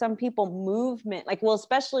for some people, movement, like, well,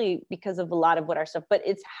 especially because of a lot of what our stuff, but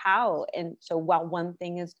it's how. And so while one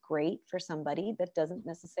thing is great for somebody, that doesn't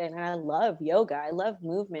necessarily, and I love yoga, I love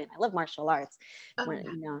movement, I love martial arts,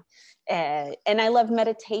 and I love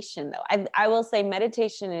meditation though. I will say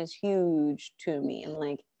meditation is huge to me, and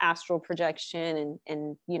like astral projection,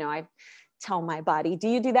 and I tell my body, do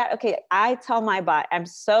you do that? Okay, I tell my body, I'm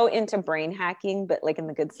so into brain hacking, but like in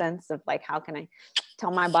the good sense of like, how can I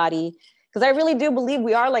tell my body? Because I really do believe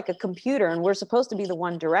we are like a computer and we're supposed to be the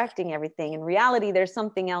one directing everything. In reality, there's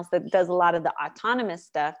something else that does a lot of the autonomous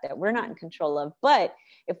stuff that we're not in control of. But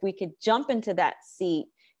if we could jump into that seat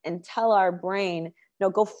and tell our brain, no,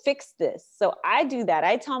 go fix this. So I do that.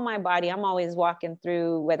 I tell my body, I'm always walking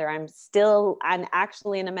through, whether I'm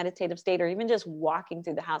actually in a meditative state or even just walking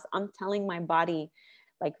through the house, I'm telling my body,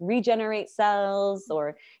 like, regenerate cells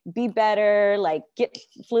or be better, like get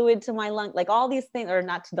fluid to my lung, like all these things, or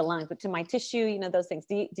not to the lung, but to my tissue, those things.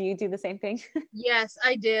 Do you do the same thing? Yes,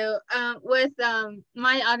 I do. With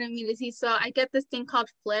my autoimmune disease, so I get this thing called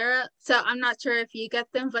flare. So I'm not sure if you get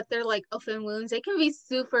them, but they're like open wounds. They can be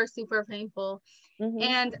super, super painful. Mm-hmm.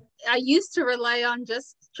 And I used to rely on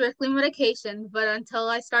just strictly medication, but until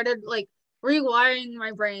I started like rewiring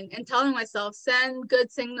my brain and telling myself, send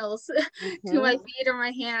good signals to my feet or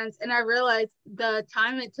my hands. And I realized the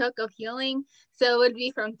time it took of healing. So it would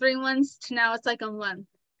be from 3 months to now it's like a month.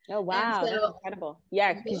 Oh, wow. That's incredible.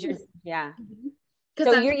 Yeah. Because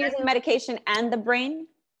So you're using medication and the brain?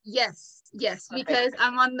 Yes. Because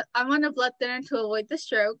I'm on a blood thinner to avoid the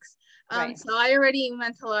strokes. Right. So I already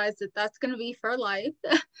mentalized that that's going to be for life.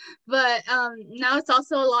 But now it's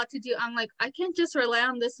also a lot to do. I'm like, I can't just rely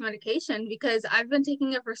on this medication because I've been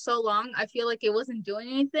taking it for so long. I feel like it wasn't doing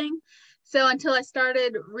anything. So until I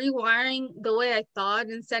started rewiring the way I thought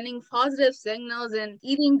and sending positive signals and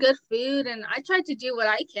eating good food, and I tried to do what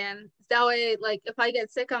I can. That way, like, if I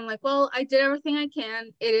get sick, I'm like, well, I did everything I can.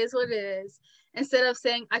 It is what it is. Instead of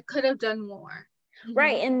saying I could have done more.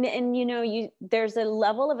 Right. And there's a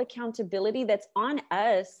level of accountability that's on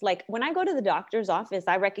us. Like when I go to the doctor's office,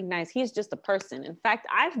 I recognize he's just a person. In fact,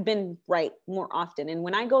 I've been right more often. And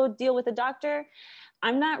when I go deal with a doctor,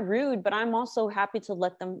 I'm not rude, but I'm also happy to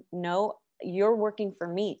let them know you're working for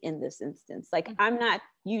me in this instance. Like, I'm not,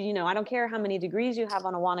 you know, I don't care how many degrees you have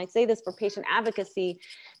on a wall. And I say this for patient advocacy,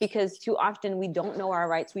 because too often we don't know our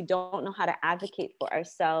rights. We don't know how to advocate for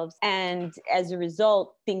ourselves. And as a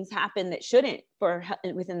result, things happen that shouldn't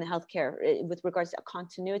within the healthcare with regards to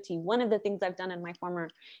continuity. One of the things I've done in my former,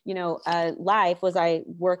 life was I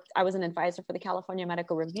was an advisor for the California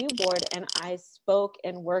Medical Review Board, and I spoke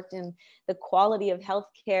and worked in the quality of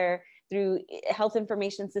healthcare through health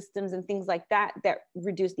information systems and things like that, that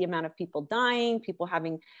reduce the amount of people dying, people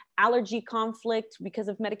having allergy conflict because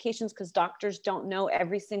of medications, because doctors don't know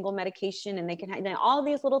every single medication, and they can have all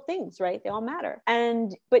these little things, right? They all matter.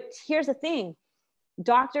 But here's the thing,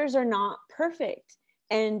 doctors are not perfect.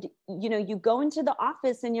 And, you go into the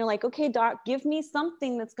office and you're like, okay, doc, give me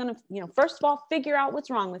something that's going to, first of all, figure out what's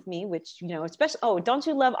wrong with me, which, especially, don't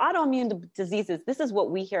you love autoimmune diseases? This is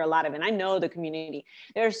what we hear a lot of. And I know the community,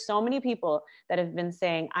 there are so many people that have been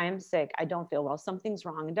saying, I am sick, I don't feel well, something's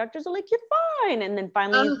wrong. And doctors are like, you're fine. And then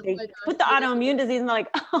finally they put the autoimmune disease and they're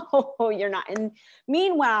like, oh, you're not. And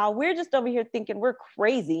meanwhile, we're just over here thinking we're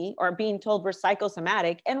crazy or being told we're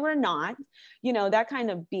psychosomatic, and we're not, that kind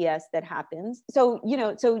of BS that happens. So,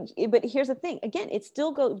 but here's the thing, again,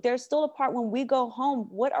 there's still a part when we go home,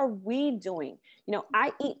 what are we doing?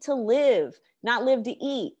 I eat to live, not live to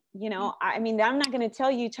eat. I mean, I'm not going to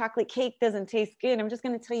tell you chocolate cake doesn't taste good. I'm just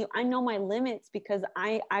going to tell you, I know my limits, because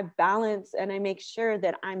I balance and I make sure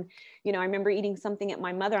that I'm, I remember eating something at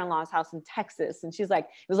my mother-in-law's house in Texas, and she's like,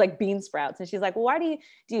 it was like bean sprouts. And she's like, well, why do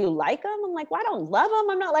you like them? I'm like, well, I don't love them.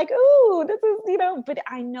 I'm not like, ooh, this is, but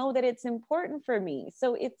I know that it's important for me.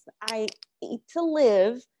 So I eat to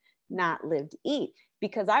live, not live to eat,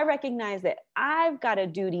 because I recognize that I've got a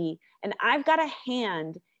duty and I've got a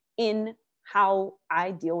hand in how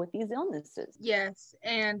I deal with these illnesses. Yes.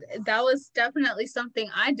 And that was definitely something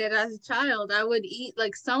I did as a child. I would eat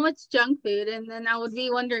like so much junk food, and then I would be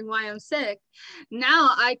wondering why I'm sick.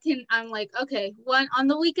 Now I'm like, okay, on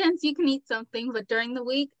the weekends you can eat something, but during the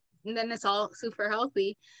week, and then it's all super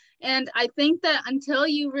healthy. And I think that until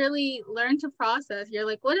you really learn to process, you're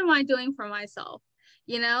like, what am I doing for myself?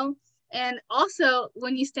 And also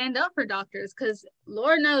when you stand up for doctors, because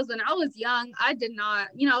Lord knows when I was young, I did not,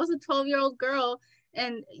 I was a 12-year-old girl,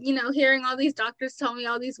 and, hearing all these doctors tell me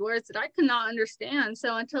all these words that I could not understand.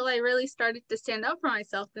 So until I really started to stand up for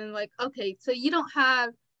myself, then like, okay, so you don't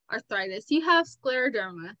have arthritis, you have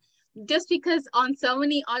scleroderma. Just because on so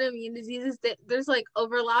many autoimmune diseases that there's like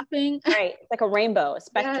overlapping. Right. It's like a rainbow, a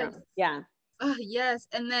spectrum. Yes. Yeah. Oh, yes.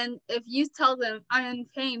 And then if you tell them I'm in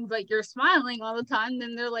pain, but you're smiling all the time,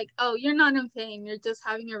 then they're like, oh, you're not in pain, you're just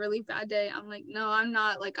having a really bad day. I'm like, no, I'm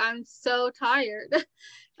not. Like, I'm so tired.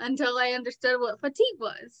 Until I understood what fatigue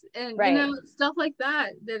was. And, right. Stuff like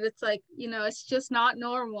that it's like, it's just not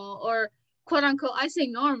normal, or quote unquote, I say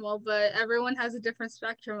normal, but everyone has a different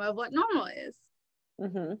spectrum of what normal is.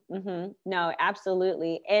 Mm-hmm, mm-hmm. No,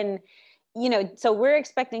 absolutely. And so we're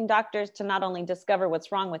expecting doctors to not only discover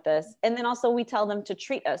what's wrong with us, and then also we tell them to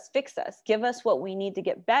treat us, fix us, give us what we need to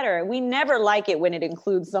get better. We never like it when it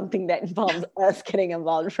includes something that involves us getting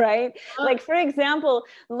involved, right? Like, for example,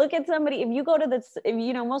 look at somebody, if you go to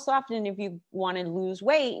most often, if you want to lose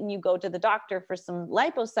weight and you go to the doctor for some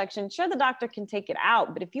liposuction, sure, the doctor can take it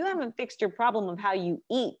out. But if you haven't fixed your problem of how you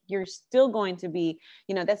eat, you're still going to be,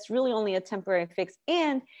 that's really only a temporary fix.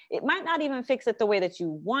 And it might not even fix it the way that you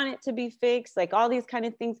want it to be fixed, like all these kind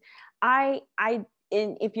of things. And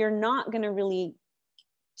if you're not going to really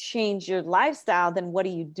change your lifestyle, then what are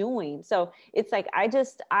you doing? So it's like,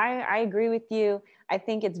 I agree with you. I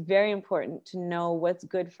think it's very important to know what's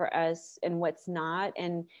good for us and what's not,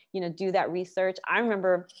 and, do that research. I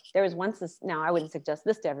remember there was once now I wouldn't suggest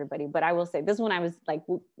this to everybody, but I will say this, when I was like,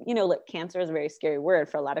 look, cancer is a very scary word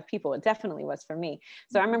for a lot of people. It definitely was for me.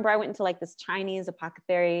 So I remember I went into like this Chinese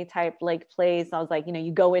apothecary type like place. I was like,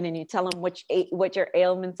 you go in and you tell him what your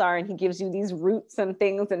ailments are, and he gives you these roots and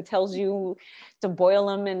things and tells you to boil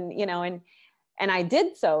them, and, and I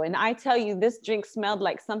did so. And I tell you, this drink smelled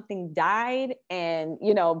like something died. And,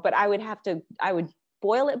 but I would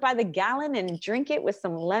boil it by the gallon and drink it with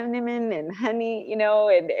some lemon and honey,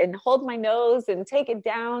 and hold my nose and take it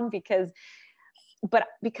down because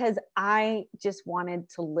I just wanted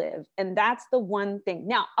to live. And that's the one thing.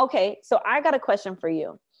 Now, okay, so I got a question for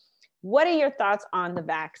you. What are your thoughts on the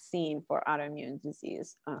vaccine for autoimmune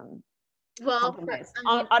disease?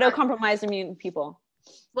 Auto-compromised immune people.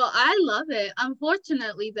 Well, I love it.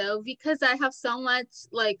 Unfortunately, though, because I have so much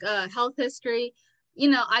like health history,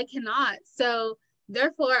 I cannot. So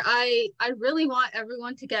therefore, I really want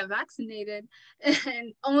everyone to get vaccinated,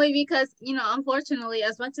 and only because, unfortunately,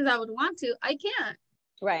 as much as I would want to, I can't.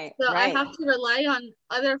 Right. So I Right. have to rely on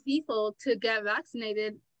other people to get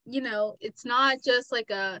vaccinated. You know, it's not just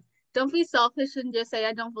like don't be selfish and just say,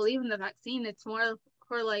 I don't believe in the vaccine. It's more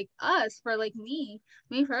for like us, for like me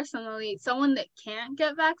personally, someone that can't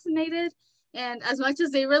get vaccinated. And as much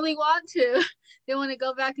as they really want to, they want to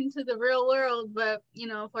go back into the real world. But, you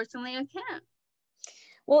know, unfortunately, I can't.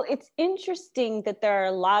 Well, it's interesting that there are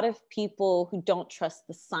a lot of people who don't trust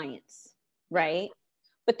the science, right?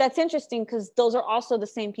 But that's interesting because those are also the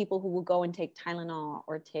same people who will go and take Tylenol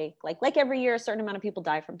or take like every year a certain amount of people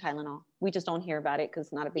die from Tylenol. We just don't hear about it because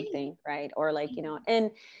it's not a big thing, right? Or like, you know,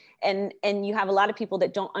 and you have a lot of people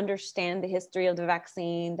that don't understand the history of the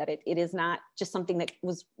vaccine, that it is not just something that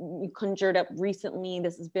was conjured up recently.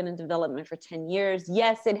 This has been in development for 10 years.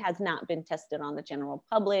 Yes, it has not been tested on the general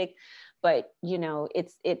public, but you know,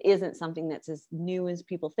 it isn't something that's as new as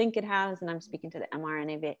people think it has. And I'm speaking to the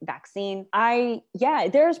mRNA vaccine.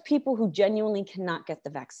 There's people who genuinely cannot get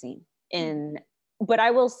the vaccine. But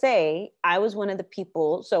I will say, I was one of the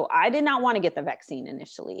people, so I did not want to get the vaccine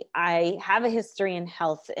initially. I have a history in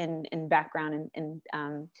health and background, and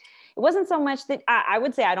it wasn't so much that I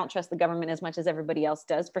would say I don't trust the government as much as everybody else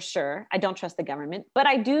does, for sure. I don't trust the government, but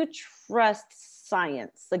I do trust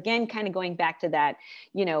science. Again, kind of going back to that,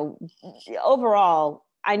 you know, overall,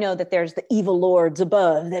 I know that there's the evil lords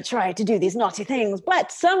above that try to do these naughty things,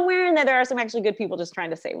 but somewhere in there are some actually good people just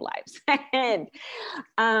trying to save lives. And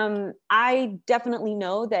I definitely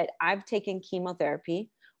know that I've taken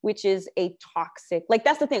chemotherapy, which is a toxic, like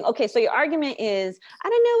that's the thing. Okay, so your argument is, I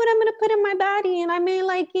don't know what I'm going to put in my body, and I may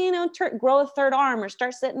like, you know, grow a third arm or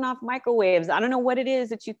start setting off microwaves. I don't know what it is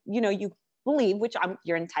that you believe, which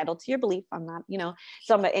you're entitled to your belief. I'm not, you know,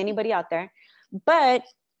 so anybody out there. But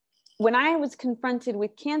when I was confronted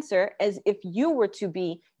with cancer, as if you were to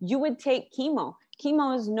be, you would take chemo.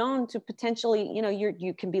 Chemo is known to potentially, you know,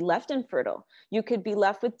 you can be left infertile. You could be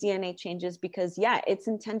left with DNA changes because, yeah, it's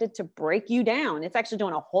intended to break you down. It's actually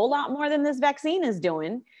doing a whole lot more than this vaccine is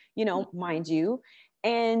doing, you know, mind you.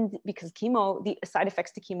 And because chemo, the side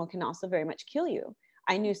effects to chemo can also very much kill you.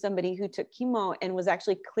 I knew somebody who took chemo and was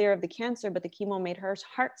actually clear of the cancer, but the chemo made her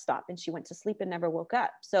heart stop and she went to sleep and never woke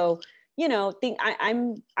up. So, you know,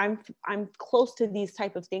 I'm close to these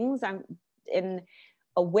type of things. I'm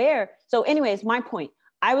aware. So anyways, my point,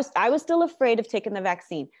 I was still afraid of taking the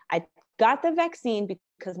vaccine. I got the vaccine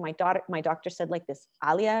because my doctor said like this,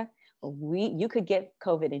 Aalia, you could get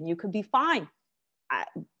COVID and you could be fine.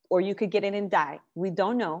 Or you could get it and die. We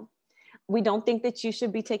don't know. We don't think that you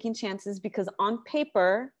should be taking chances because on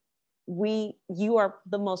paper, you are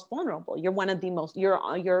the most vulnerable. You're one of the most,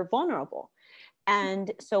 you're vulnerable.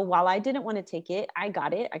 And so while I didn't want to take it, I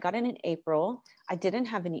got it in April. I didn't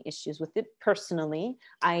have any issues with it personally.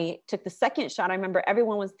 I took the second shot. I remember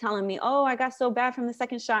everyone was telling me, oh, I got so bad from the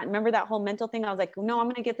second shot. Remember that whole mental thing? I was like, no, I'm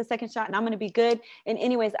going to get the second shot and I'm going to be good. And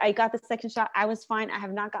anyways, I got the second shot. I was fine. I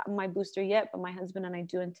have not gotten my booster yet, but my husband and I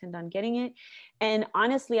do intend on getting it. And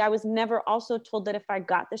honestly, I was never also told that if I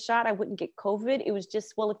got the shot, I wouldn't get COVID. It was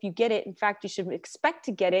just, well, if you get it, in fact, you should expect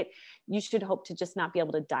to get it. You should hope to just not be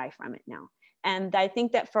able to die from it now. And I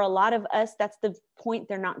think that for a lot of us, that's the point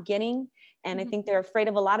they're not getting. And I think they're afraid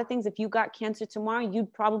of a lot of things. If you got cancer tomorrow,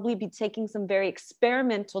 you'd probably be taking some very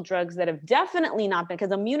experimental drugs that have definitely not been,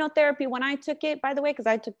 because immunotherapy, when I took it, by the way, because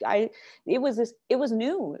it was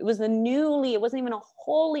new. It wasn't even a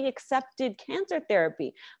wholly accepted cancer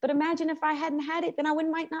therapy. But imagine if I hadn't had it, then I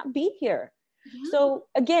might not be here. So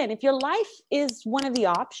again, if your life is one of the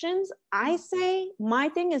options, I say my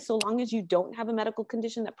thing is, so long as you don't have a medical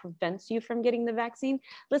condition that prevents you from getting the vaccine,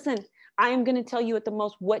 listen, I am going to tell you at the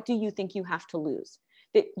most, what do you think you have to lose?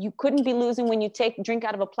 That you couldn't be losing when you drink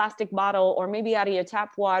out of a plastic bottle, or maybe out of your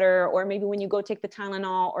tap water, or maybe when you go take the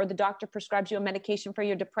Tylenol, or the doctor prescribes you a medication for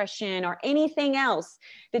your depression, or anything else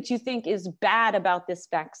that you think is bad about this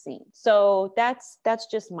vaccine. So that's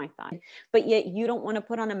just my thought. But yet you don't want to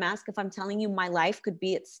put on a mask if I'm telling you my life could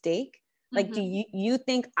be at stake. Like, do you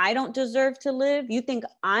think I don't deserve to live? You think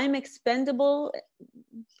I'm expendable?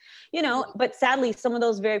 You know, but sadly, some of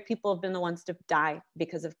those very people have been the ones to die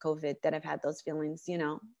because of COVID that have had those feelings, you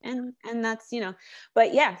know, and that's, you know,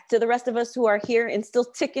 but yeah, to the rest of us who are here and still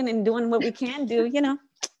ticking and doing what we can do, you know,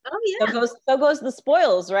 so goes the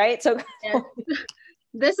spoils, right? So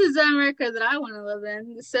this is the America that I want to live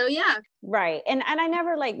in. So yeah. Right. And I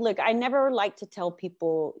never I never like to tell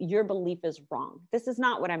people your belief is wrong. This is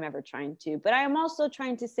not what I'm ever trying to, but I am also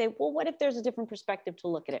trying to say, well, what if there's a different perspective to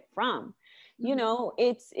look at it from? You know,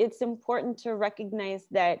 it's important to recognize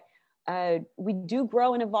that we do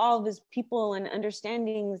grow and evolve as people and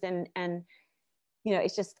understandings, and you know,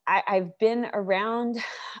 it's just, I've been around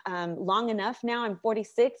long enough now. I'm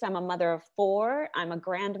 46. I'm a mother of 4. I'm a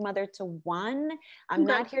grandmother to 1. I'm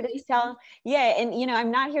not here to tell, and you know,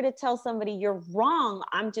 I'm not here to tell somebody you're wrong.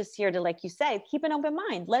 I'm just here to, like you say, keep an open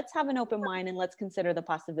mind. Let's have an open mind and let's consider the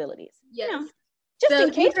possibilities. Yes. You know, just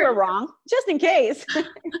in case we're wrong, just in case.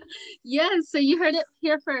 Yes. So you heard it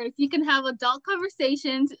here first. You can have adult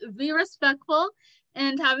conversations, be respectful,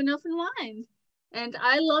 and have an open mind. And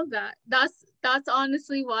I love that. That's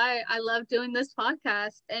honestly why I love doing this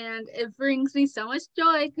podcast. And it brings me so much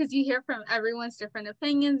joy because you hear from everyone's different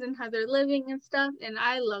opinions and how they're living and stuff. And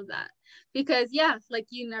I love that because, yeah, like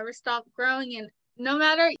you never stop growing. And no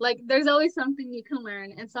matter, like, there's always something you can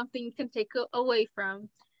learn and something you can take away from.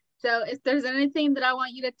 So if there's anything that I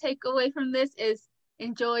want you to take away from this is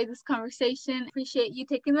enjoy this conversation. Appreciate you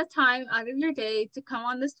taking the time out of your day to come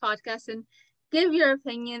on this podcast and give your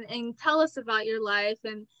opinion and tell us about your life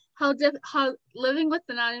and how living with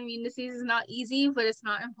an autoimmune disease is not easy, but it's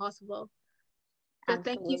not impossible. So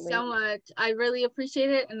Thank you so much. I really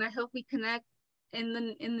appreciate it, and I hope we connect in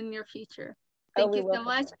the near future. Thank you so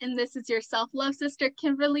much. And this is your self-love sister,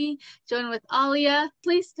 Kimberly, joined with Aalia.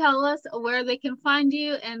 Please tell us where they can find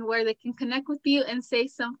you and where they can connect with you and say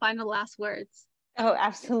some final last words. Oh,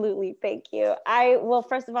 absolutely. Thank you. Well,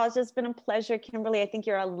 first of all, it's just been a pleasure, Kimberly. I think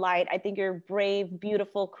you're a light. I think you're brave,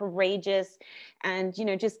 beautiful, courageous, and, you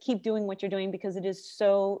know, just keep doing what you're doing because it is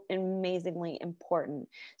so amazingly important.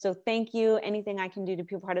 So thank you. Anything I can do to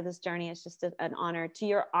be part of this journey is just an honor. To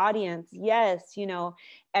your audience, yes, you know,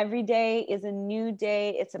 every day is a new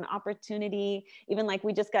day. It's an opportunity. Even like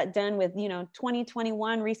we just got done with, you know,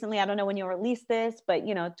 2021 recently. I don't know when you'll release this, but,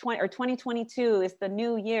 you know, 2022 is the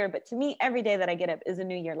new year. But to me, every day that I get up is a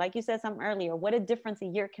new year. Like you said something earlier, what a difference a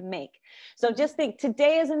year can make. So just think,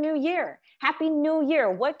 today is a new year. Happy New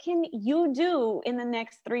Year. What can you do in the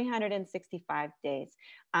next 365 days?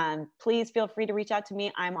 Please feel free to reach out to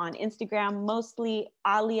me. I'm on Instagram, mostly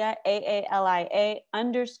Aalia, AALIA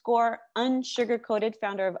 _unsugarcoated,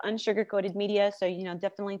 founder of Unsugarcoated Media. So, you know,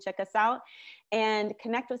 definitely check us out and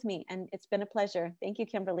connect with me. And it's been a pleasure. Thank you,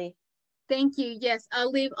 Kimberly. Thank you. Yes, I'll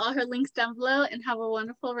leave all her links down below and have a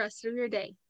wonderful rest of your day.